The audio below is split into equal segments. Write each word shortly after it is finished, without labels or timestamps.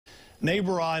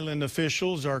Neighbor Island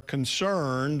officials are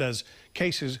concerned as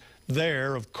cases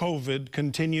there of COVID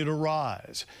continue to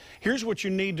rise. Here's what you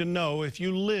need to know if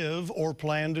you live or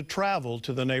plan to travel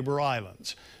to the neighbor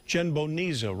islands. Jen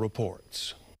Boniza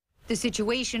reports. The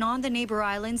situation on the neighbor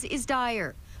islands is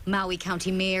dire. Maui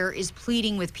County Mayor is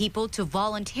pleading with people to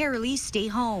voluntarily stay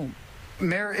home.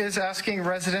 Mayor is asking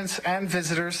residents and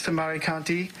visitors to Maui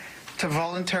County to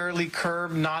voluntarily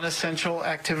curb non-essential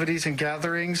activities and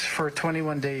gatherings for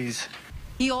 21 days.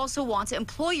 He also wants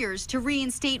employers to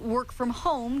reinstate work from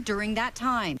home during that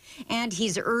time. And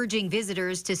he's urging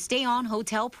visitors to stay on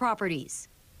hotel properties.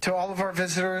 To all of our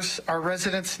visitors, our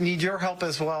residents need your help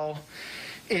as well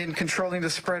in controlling the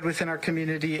spread within our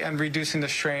community and reducing the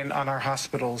strain on our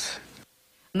hospitals.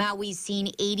 Maui's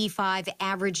seen 85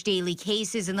 average daily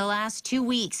cases in the last 2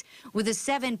 weeks, with a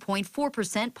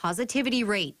 7.4% positivity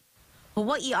rate.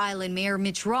 Hawaii Island Mayor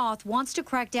Mitch Roth wants to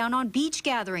crack down on beach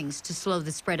gatherings to slow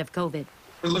the spread of COVID.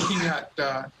 We're looking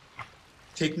at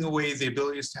taking away the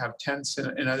abilities to have tents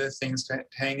and other things to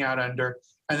hang out under,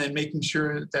 and then making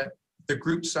sure that the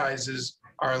group sizes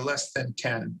are less than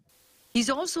 10. He's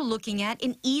also looking at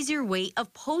an easier way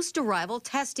of post-arrival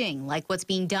testing, like what's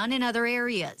being done in other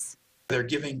areas. They're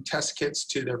giving test kits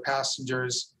to their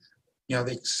passengers. You know,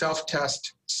 they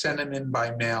self-test, send them in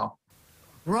by mail.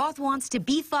 Roth wants to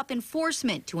beef up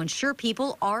enforcement to ensure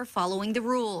people are following the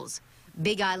rules.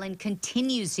 Big Island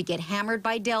continues to get hammered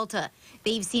by Delta.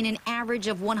 They've seen an average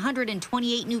of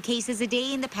 128 new cases a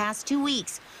day in the past 2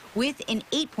 weeks, with an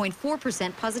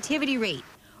 8.4% positivity rate.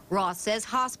 Roth says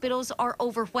hospitals are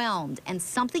overwhelmed and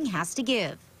something has to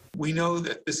give. We know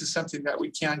that this is something that we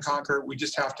can conquer. We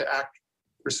just have to act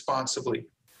responsibly.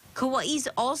 Kauai's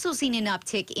also seen an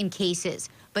uptick in cases,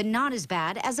 but not as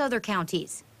bad as other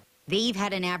counties. They've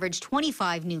had an average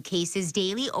 25 new cases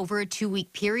daily over a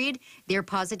 2-week period. Their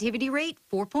positivity rate,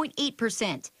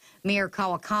 4.8%. Mayor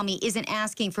Kawakami isn't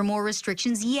asking for more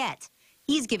restrictions yet.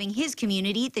 He's giving his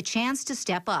community the chance to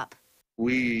step up.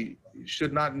 We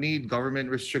should not need government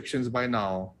restrictions by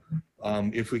now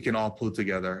if we can all pull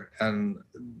together. And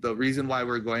the reason why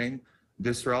we're going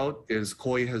this route is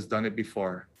Kauai has done it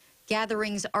before.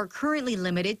 Gatherings are currently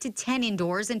limited to 10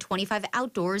 indoors and 25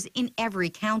 outdoors in every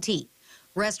county.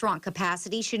 Restaurant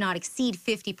capacity should not exceed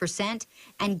 50%,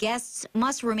 and guests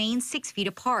must remain 6 feet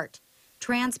apart.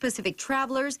 Trans-Pacific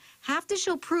travelers have to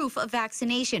show proof of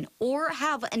vaccination or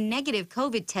have a negative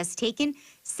COVID test taken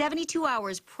 72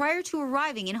 hours prior to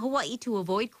arriving in Hawaii to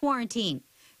avoid quarantine.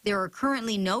 There are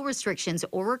currently no restrictions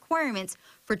or requirements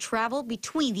for travel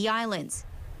between the islands.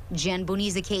 Jen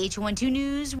Boniza, KH12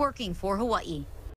 News, working for Hawaii.